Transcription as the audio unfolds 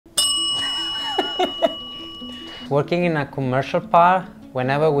Working in a commercial part,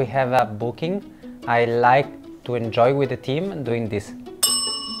 whenever we have a booking, I like to enjoy with the team doing this.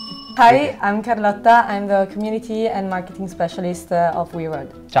 Hi, I'm Carlotta. I'm the Community and Marketing Specialist of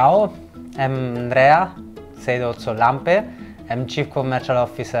WeRoad. Ciao, I'm Andrea, said also Lampe. I'm Chief Commercial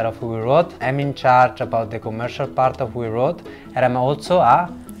Officer of WeRoad. I'm in charge about the commercial part of WeRoad, and I'm also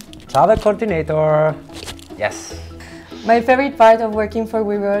a travel coordinator. Yes. My favorite part of working for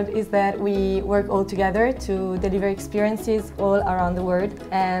WeRoad is that we work all together to deliver experiences all around the world,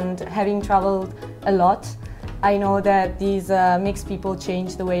 and having traveled a lot, I know that this makes people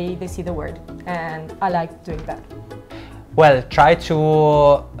change the way they see the world, and I like doing that. Well, try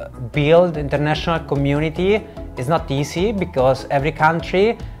to build international community is not easy because every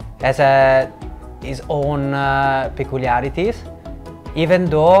country has its own peculiarities. Even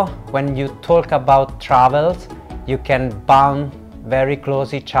though when you talk about travels, you can bond very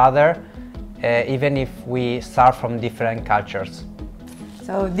close each other, even if we start from different cultures.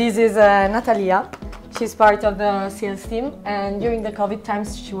 So this is Natalia. She's part of the sales team, and during the COVID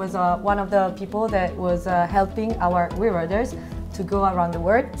times she was one of the people that was helping our WeRoaders to go around the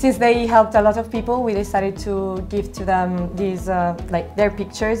world. Since they helped a lot of people, we decided to give to them these like their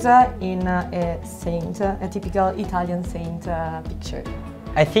pictures in a saint, a typical Italian saint picture.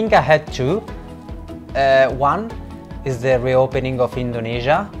 I think I had two. One is the reopening of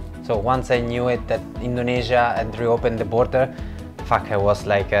Indonesia. So once I knew it that Indonesia had reopened the border, fuck, I was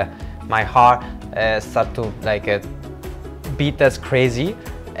like my heart started to like beat as crazy,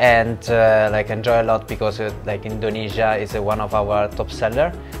 and like enjoy a lot because like Indonesia is one of our top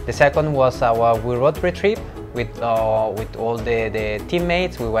seller. The second was our WeRoad retreat with all the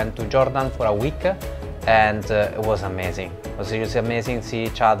teammates. We went to Jordan for a week, and it was amazing. It was seriously amazing to see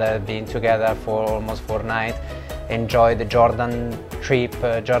each other, being together for almost 4 nights, enjoy the Jordan trip,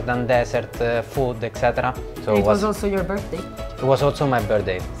 Jordan desert, food, etc. So it was also your birthday. It was also my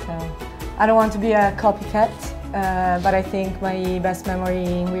birthday. So I don't want to be a copycat, but I think my best memory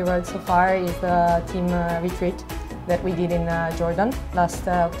in WeRoad so far is the team retreat that we did in Jordan last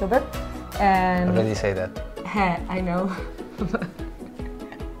October. And already say that. I know.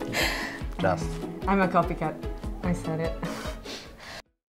 Just. I'm a copycat. I said it.